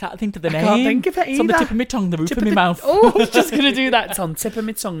 Oh, I can't think of the name. I can't think of it either. It's on the tip of my tongue, the roof of my mouth. Oh, I was just going to do that. It's on tip of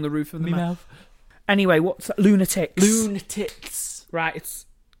my tongue, the roof of my mouth. Anyway, what's that? Lunatics. Right, it's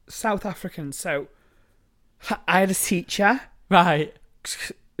South African. So I had a teacher. Right.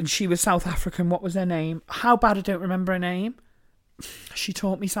 And she was South African. What was her name? How bad I don't remember her name. She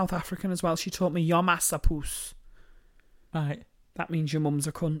taught me South African as well. She taught me Yoma Sapus. Right. That means your mum's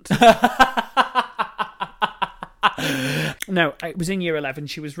a cunt. No, it was in year 11.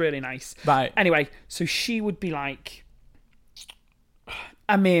 She was really nice. Right. Anyway, so she would be like,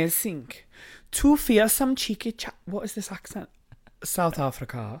 amazing. Two fearsome cheeky what is this accent? South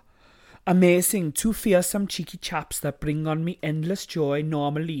Africa. Amazing. Two fearsome cheeky chaps that bring on me endless joy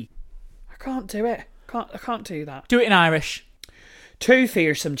normally. I can't do it. I can't do that. Do it in Irish. Two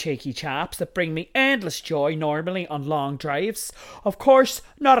fearsome cheeky chaps that bring me endless joy normally on long drives. Of course,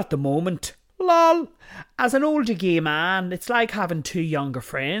 not at the moment. Lol. As an older gay man, it's like having two younger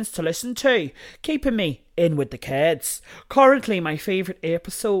friends to listen to, keeping me in with the kids. Currently, my favourite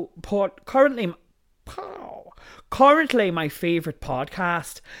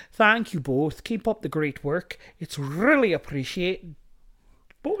podcast. Thank you both. Keep up the great work. It's really appreciated.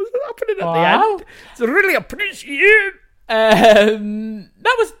 What was happening at the end? It's really appreciated. That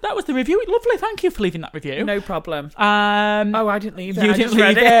was the review. Lovely. Thank you for leaving that review. No problem. Oh, I didn't leave it. You didn't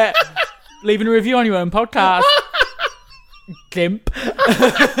leave it. Leaving a review on your own podcast. Gimp.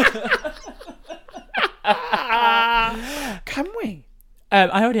 Can we?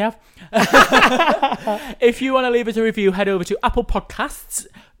 I already have. If you want to leave us a review, head over to Apple Podcasts,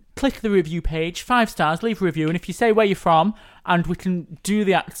 click the review page, 5 stars, leave a review, and if you say where you're from, and we can do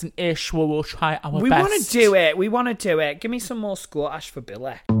the accent-ish, we'll try our best. We want to do it. Give me some more Scottish for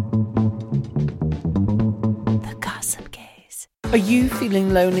Billy. The Gossip Gaze. Are you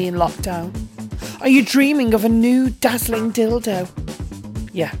feeling lonely in lockdown? Are you dreaming of a new dazzling dildo?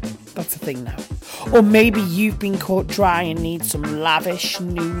 Yeah, that's a thing now. Or maybe you've been caught dry and need some lavish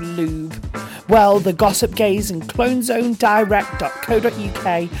new lube. Well, the Gossip Gaze and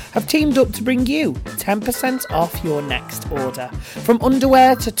CloneZoneDirect.co.uk have teamed up to bring you 10% off your next order. From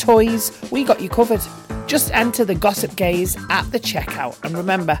underwear to toys, we got you covered. Just enter the Gossip Gaze at the checkout, and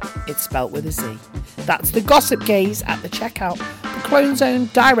remember, it's spelt with a Z. That's the Gossip Gaze at the checkout, the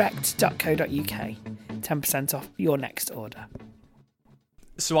CloneZoneDirect.co.uk. 10% off your next order.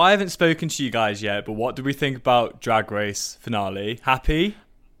 So I haven't spoken to you guys yet, but what do we think about Drag Race finale? Happy?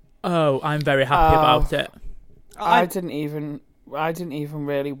 Oh, I'm very happy about it. I didn't even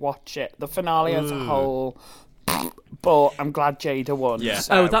really watch it. The finale as a whole, but I'm glad Jada won. Yeah.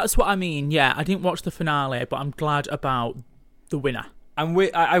 So. Oh, that's what I mean. Yeah, I didn't watch the finale, but I'm glad about the winner. And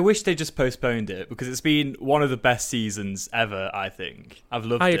I wish they just postponed it, because it's been one of the best seasons ever, I think. I've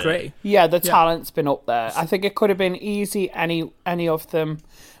loved it. I agree. Yeah, the talent's been up there. I think it could have been easy, any of them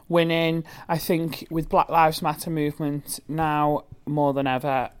winning. I think with Black Lives Matter movement, now more than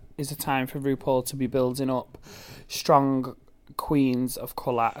ever is a time for RuPaul to be building up strong queens of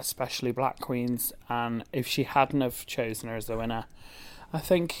colour, especially black queens. And if she hadn't have chosen her as the winner, I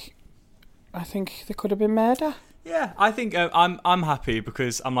think there could have been murder. Yeah, I think I'm happy,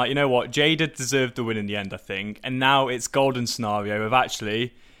 because I'm like, you know what, Jada deserved the win in the end, I think, and now it's golden scenario of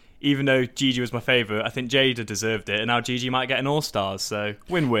actually, even though Gigi was my favourite, I think Jada deserved it, and now Gigi might get an All-Stars, so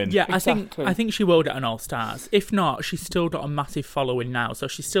win-win. Yeah, Exactly. I think she will get an All-Stars. If not, she's still got a massive following now, so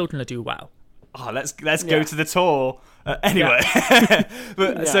she's still going to do well. Oh, let's go to the tour. Anyway,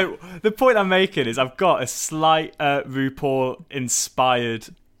 but so the point I'm making is I've got a slight RuPaul-inspired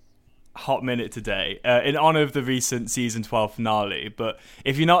hot minute today in honor of the recent season 12 finale, but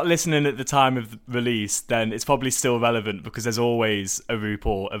if you're not listening at the time of the release, then it's probably still relevant, because there's always a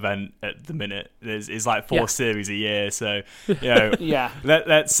RuPaul event at the minute. It's like 4 series a year, so you know,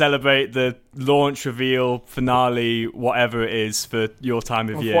 let's celebrate the launch, reveal, finale, whatever it is for your time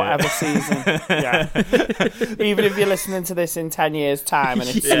of year, whatever season. Even if you're listening to this in 10 years time and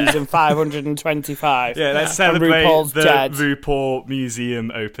it's season 525, let's celebrate RuPaul's the dead. RuPaul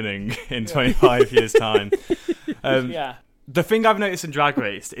museum opening in 25 years time. The thing I've noticed in Drag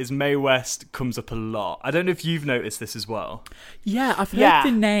Race is Mae West comes up a lot. I don't know if you've noticed this as well. Yeah, I've heard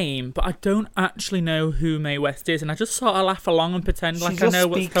the name, but I don't actually know who Mae West is, and I just sort of laugh along and pretend she like I know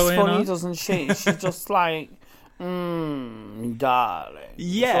what's going funny, on. Doesn't she? She's just like, darling.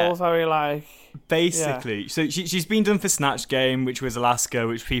 Yeah. It's all very like... Basically. So she's been done for Snatch Game, which was Alaska,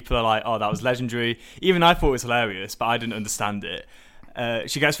 which people are like, oh, that was legendary. Even I thought it was hilarious, but I didn't understand it.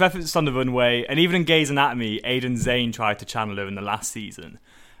 She gets referenced on the runway, and even in Grey's Anatomy, Aiden Zane tried to channel her in the last season.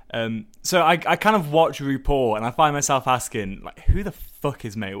 So I kind of watch RuPaul, and I find myself asking, like, who the fuck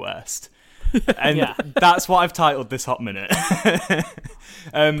is Mae West? And that's what I've titled this hot minute.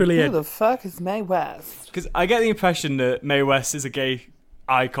 Brilliant. Who the fuck is Mae West? Because I get the impression that Mae West is a gay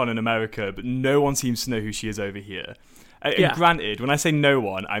icon in America, but no one seems to know who she is over here. And granted, when I say no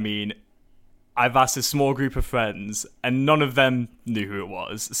one, I mean I've asked a small group of friends, and none of them knew who it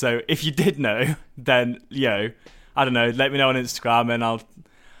was. So if you did know, then, I don't know, let me know on Instagram, and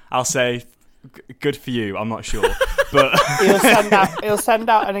I'll say, good for you. I'm not sure, but he'll send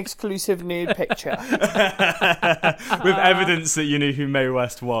out an exclusive nude picture with evidence that you knew who Mae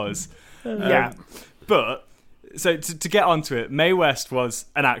West was. But so to get onto it, Mae West was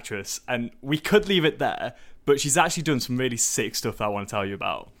an actress, and we could leave it there, but she's actually done some really sick stuff that I want to tell you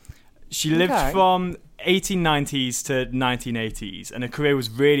about. She lived from 1890s to 1980s, and her career was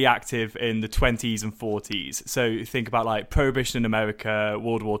really active in the 20s and 40s. So think about like Prohibition in America,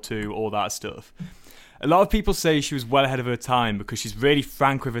 World War II, all that stuff. A lot of people say she was well ahead of her time because she's really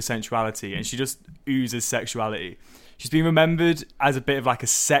frank with her sensuality, and she just oozes sexuality. She's been remembered as a bit of like a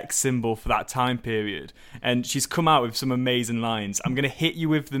sex symbol for that time period, and she's come out with some amazing lines. I'm going to hit you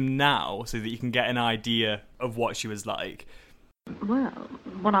with them now so that you can get an idea of what she was like. Well,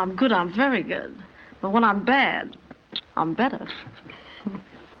 when I'm good, I'm very good. But when I'm bad, I'm better.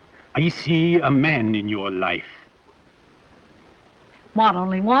 I see a man in your life. What,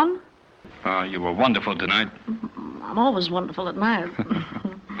 only one? You were wonderful tonight. I'm always wonderful at night.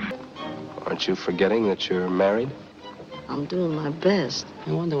 Aren't you forgetting that you're married? I'm doing my best.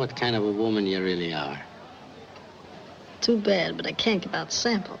 I wonder what kind of a woman you really are. Too bad, but I can't give out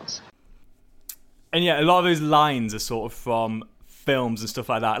samples. And yeah, a lot of those lines are sort of from films and stuff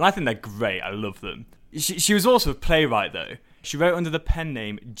like that, and I think they're great. I love them. She was also a playwright, though. She wrote under the pen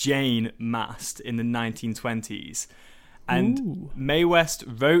name Jane Mast in the 1920s. And Mae West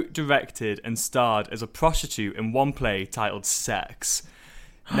wrote, directed, and starred as a prostitute in one play titled Sex.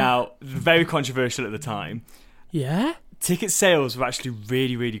 Now, very controversial at the time. Yeah? Ticket sales were actually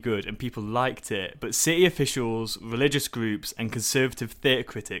really, really good, and people liked it, but city officials, religious groups, and conservative theatre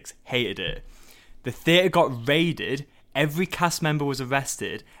critics hated it. The theatre got raided, every cast member was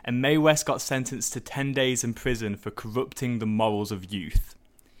arrested, and Mae West got sentenced to 10 days in prison for corrupting the morals of youth.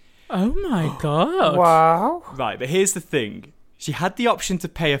 Oh my god. Wow. Right, but here's the thing. She had the option to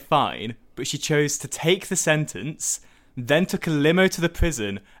pay a fine, but she chose to take the sentence, then took a limo to the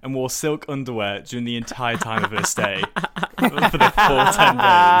prison and wore silk underwear during the entire time of her stay for the full 10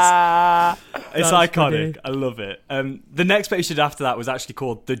 days. It's iconic. Funny. I love it. The next play she did after that was actually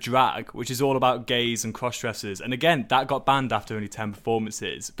called The Drag, which is all about gays and cross-dressers. And again, that got banned after only 10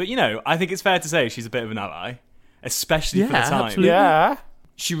 performances. But, you know, I think it's fair to say she's a bit of an ally, especially for the time. Absolutely. Yeah.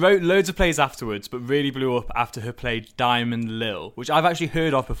 She wrote loads of plays afterwards, but really blew up after her play Diamond Lil, which I've actually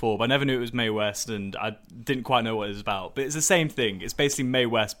heard of before, but I never knew it was Mae West, and I didn't quite know what it was about. But it's the same thing. It's basically Mae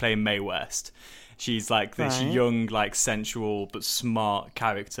West playing Mae West. She's like this young, like sensual but smart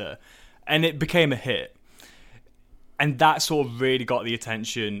character, and it became a hit. And that sort of really got the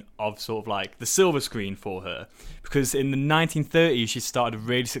attention of sort of like the silver screen for her, because in the 1930s she started a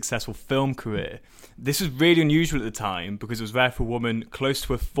really successful film career. This was really unusual at the time because it was rare for a woman close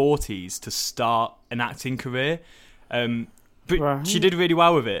to her 40s to start an acting career. But she did really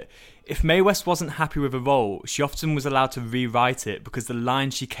well with it. If Mae West wasn't happy with a role, she often was allowed to rewrite it because the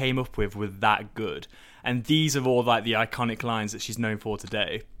lines she came up with were that good. And these are all like the iconic lines that she's known for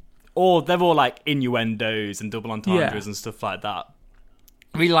today. Or they're all like innuendos and double entendres and stuff like that.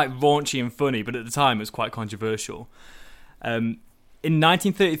 Really like raunchy and funny, but at the time it was quite controversial. In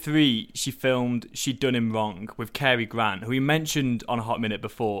 1933, she filmed She'd Done Him Wrong with Cary Grant, who we mentioned on a Hot Minute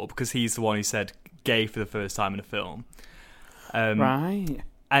before because he's the one who said gay for the first time in a film. Right.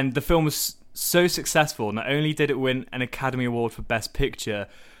 And the film was so successful, not only did it win an Academy Award for Best Picture,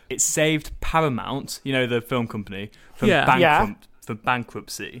 it saved Paramount, you know, the film company, from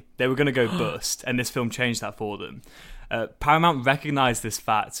bankruptcy. They were going to go bust, and this film changed that for them. Paramount recognised this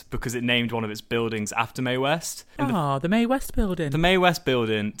fact because it named one of its buildings after Mae West. The Mae West building. The Mae West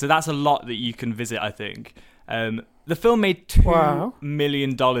building. So that's a lot that you can visit, I think. The film made $2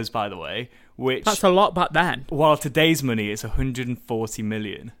 million, by the way, which... That's a lot back then. While today's money, it's $140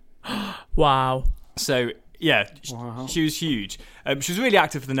 million. Wow. So, yeah, she was huge. She was really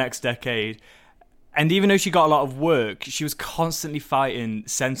active for the next decade. And even though she got a lot of work, she was constantly fighting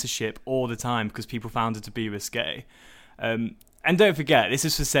censorship all the time because people found her to be risque. And don't forget, this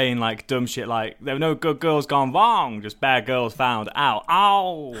is for saying like dumb shit like, there were no good girls gone wrong, just bad girls found out.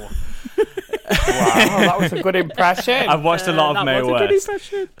 Ow! Wow, that was a good impression. I've watched a lot of Mae West. Good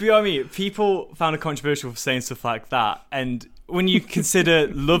impression. But you know what I mean? People found it controversial for saying stuff like that. And when you consider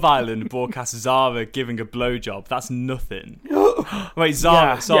Love Island broadcast Zara giving a blowjob, that's nothing. Wait,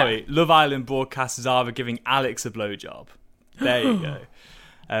 Zara, sorry. Love Island broadcast Zara giving Alex a blowjob. There you go.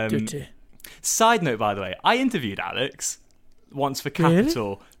 Side note, by the way, I interviewed Alex once for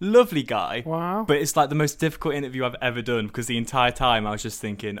Capital. Really? Lovely guy. Wow. But it's like the most difficult interview I've ever done because the entire time I was just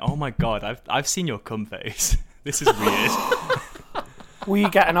thinking, oh my God, I've seen your cum face. This is weird. Were you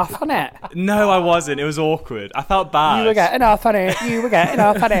getting off on it? No, I wasn't. It was awkward. I felt bad. You were getting off on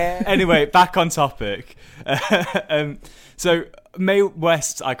it. Anyway, back on topic. So Mae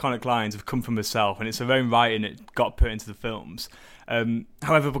West's iconic lines have come from herself, and it's her own writing that got put into the films.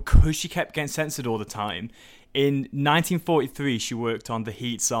 However, because she kept getting censored all the time, in 1943 she worked on The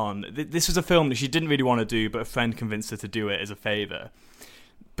Heat's On. This was a film that she didn't really want to do, but a friend convinced her to do it as a favour.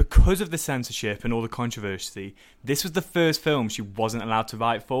 Because of the censorship and all the controversy, this was the first film she wasn't allowed to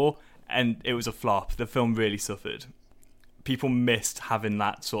write for, and it was a flop. The film really suffered. People missed having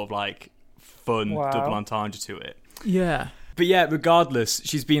that sort of like fun double entendre to it. Yeah. But yeah, regardless,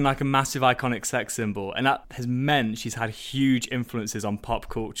 she's been like a massive iconic sex symbol, and that has meant she's had huge influences on pop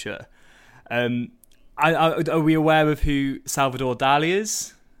culture. Are we aware of who Salvador Dali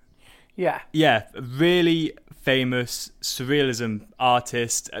is? Yeah. Yeah, really famous surrealism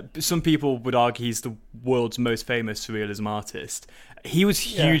artist. Some people would argue he's the world's most famous surrealism artist. He was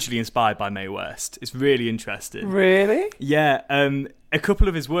hugely inspired by Mae West. It's really interesting. Really? Yeah. A couple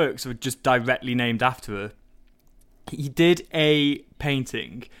of his works were just directly named after her. He did a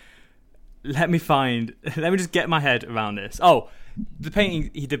painting. Let me just get my head around this. Oh, the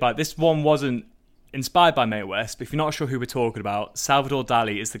painting he did by this one wasn't inspired by Mae West, but if you're not sure who we're talking about, Salvador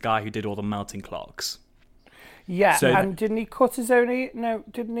Dali is the guy who did all the melting clocks. Yeah, So- and didn't he cut his own ear? No,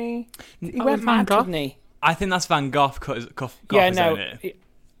 didn't he? He Oh, went Van mad, Gogh? didn't he? I think that's Van Gogh cut his own ear.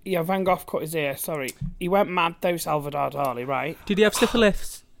 Yeah, Van Gogh cut his ear, sorry. He went mad though, Salvador Dali, right? Did he have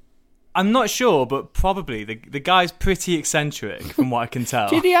syphilis? I'm not sure, but probably. The guy's pretty eccentric, from what I can tell.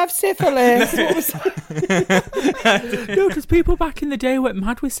 Did he have syphilis? What was that? No, because people back in the day went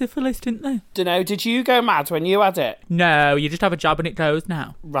mad with syphilis, didn't they? Dunno, did you go mad when you had it? No, you just have a jab and it goes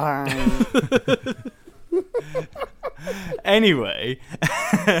now. Right. Anyway,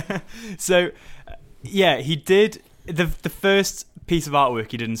 so yeah, he did the first piece of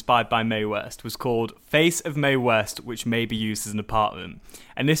artwork he did inspired by Mae West was called Face of Mae West, which may be used as an apartment.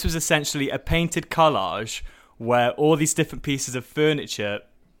 And this was essentially a painted collage where all these different pieces of furniture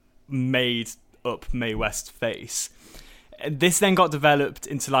made up Mae West's face. And this then got developed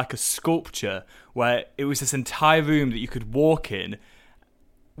into like a sculpture where it was this entire room that you could walk in.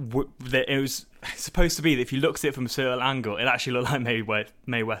 That it was supposed to be that if you looked at it from a certain angle, it actually looked like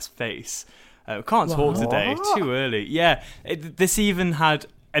Mae West's face. Can't talk today, too early. Yeah, this even had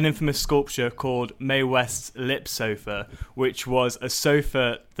an infamous sculpture called Mae West's Lip Sofa, which was a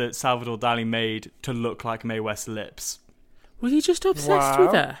sofa that Salvador Dali made to look like Mae West's lips. Was he just obsessed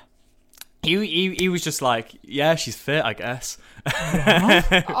with her? He was just like, yeah, she's fit, I guess.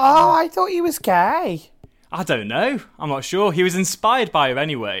 Oh, I thought he was gay. I don't know. I'm not sure. He was inspired by her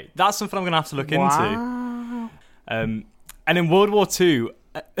anyway. That's something I'm going to have to look into. And in World War II,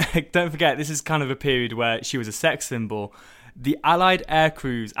 don't forget, this is kind of a period where she was a sex symbol. The Allied air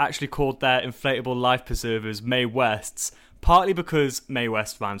crews actually called their inflatable life preservers Mae Wests, partly because Mae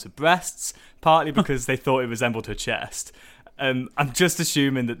West rhymes with breasts, partly because they thought it resembled her chest. I'm just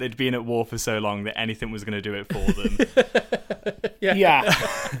assuming that they'd been at war for so long that anything was going to do it for them. Yeah.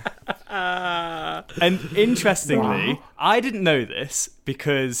 And interestingly, I didn't know this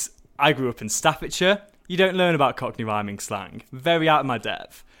because I grew up in Staffordshire. You don't learn about Cockney rhyming slang. Very out of my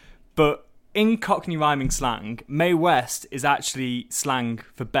depth. But in Cockney rhyming slang, Mae West is actually slang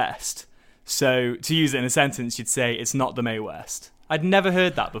for best. So to use it in a sentence, you'd say it's not the Mae West. I'd never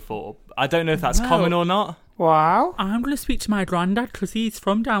heard that before. I don't know if that's common or not. Wow. I'm going to speak to my granddad because he's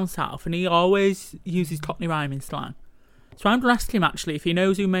from down south and he always uses Cockney rhyming slang. So I'm going to ask him actually if he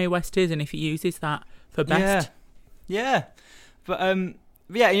knows who Mae West is and if he uses that for best. Yeah. But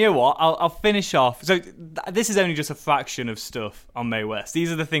yeah, you know what? I'll finish off. So this is only just a fraction of stuff on Mae West. These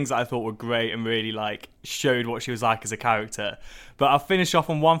are the things that I thought were great and really like showed what she was like as a character. But I'll finish off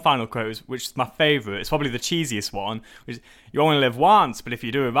on one final quote, which is my favourite. It's probably the cheesiest one, which is, you only live once, but if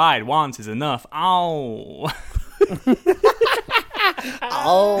you do it right, once is enough. Ow.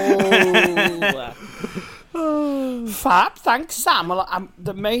 Fab, thanks, Sam. Well,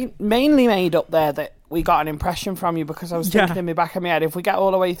 mainly made up there that we got an impression from you because I was thinking in the back of my head, if we get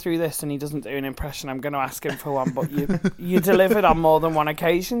all the way through this and he doesn't do an impression, I'm going to ask him for one. But you delivered on more than one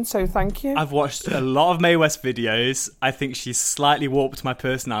occasion, so thank you. I've watched a lot of Mae West videos. I think she's slightly warped my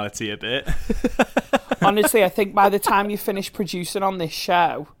personality a bit. Honestly, I think by the time you finish producing on this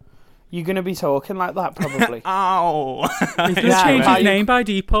show, you're going to be talking like that, probably. Ow. He's going to change his name by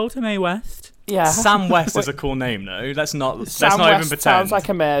default to Mae West. Yeah. Sam West is a cool name, though. Let's not West even pretend. Sounds like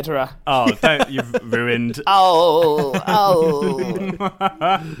a murderer. Oh, don't. You've ruined. The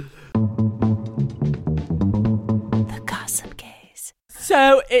Gossip Gaze.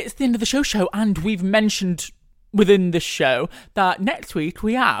 So it's the end of the show, and we've mentioned within this show that next week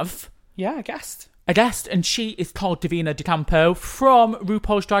we have a guest, and she is called Davina De Campo from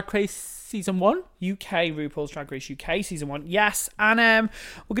RuPaul's Drag Race Season 1. UK, RuPaul's Drag Race UK Season 1. Yes, and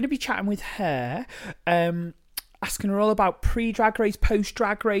we're going to be chatting with her, asking her all about pre-Drag Race,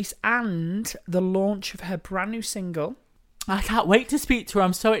 post-Drag Race, and the launch of her brand new single. I can't wait to speak to her.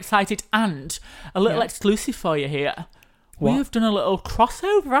 I'm so excited. And a little exclusive for you here. What? We have done a little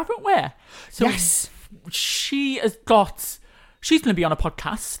crossover, haven't we? So yes. She's going to be on a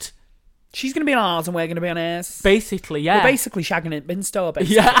podcast. She's going to be on ours and we're going to be on hers. Basically, yeah. We're basically shagging it bin store,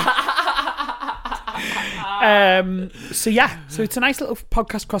 basically. Yeah. So it's a nice little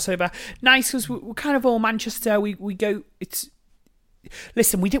podcast crossover. Nice because we're kind of all Manchester. We go.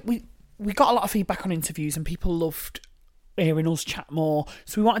 Listen, we got a lot of feedback on interviews and people loved hearing us chat more.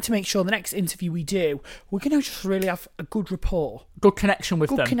 So we wanted to make sure the next interview we do, we're going to just really have a good rapport, good connection with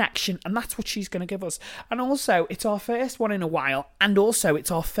them. Good connection, and that's what she's going to give us. And also, it's our first one in a while, and also it's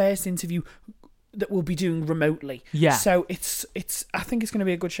our first interview that we'll be doing remotely. Yeah. So it's I think it's going to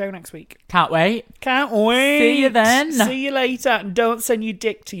be a good show next week. Can't wait. Can't wait. See you then. See you later. And don't send your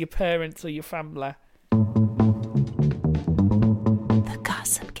dick to your parents or your family. The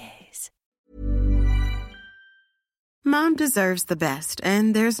Gossip Gaze. Mom deserves the best,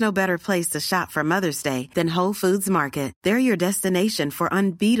 and there's no better place to shop for Mother's Day than Whole Foods Market. They're your destination for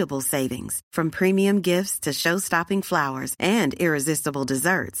unbeatable savings, from premium gifts to show-stopping flowers and irresistible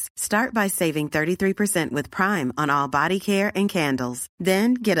desserts. Start by saving 33% with Prime on all body care and candles.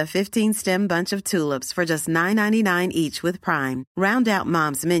 Then get a 15-stem bunch of tulips for just $9.99 each with Prime. Round out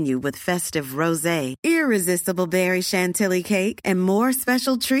Mom's menu with festive rosé, irresistible berry chantilly cake, and more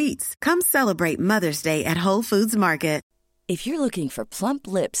special treats. Come celebrate Mother's Day at Whole Foods Market. If you're looking for plump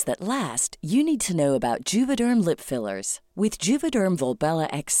lips that last, you need to know about Juvederm lip fillers. With Juvederm Volbella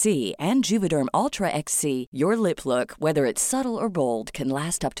XC and Juvederm Ultra XC, your lip look, whether it's subtle or bold, can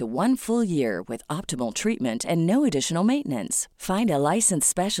last up to 1 full year with optimal treatment and no additional maintenance. Find a licensed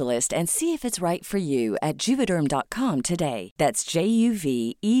specialist and see if it's right for you at Juvederm.com today. That's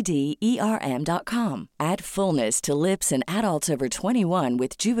JUVEDERM.com. Add fullness to lips in adults over 21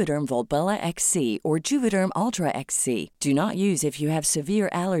 with Juvederm Volbella XC or Juvederm Ultra XC. Do not use if you have severe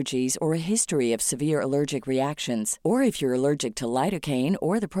allergies or a history of severe allergic reactions, or if you're allergic to lidocaine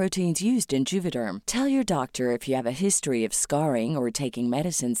or the proteins used in Juvederm. Tell your doctor if you have a history of scarring or taking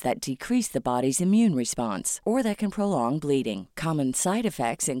medicines that decrease the body's immune response or that can prolong bleeding. Common side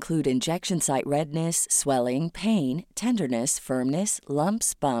effects include injection site redness, swelling, pain, tenderness, firmness,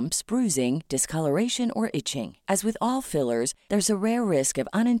 lumps, bumps, bruising, discoloration, or itching. As with all fillers, there's a rare risk of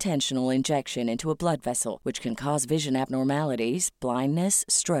unintentional injection into a blood vessel, which can cause vision abnormalities, blindness,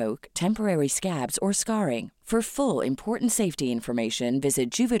 stroke, temporary scabs, or scarring. For full, important safety information, visit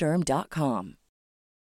Juvederm.com.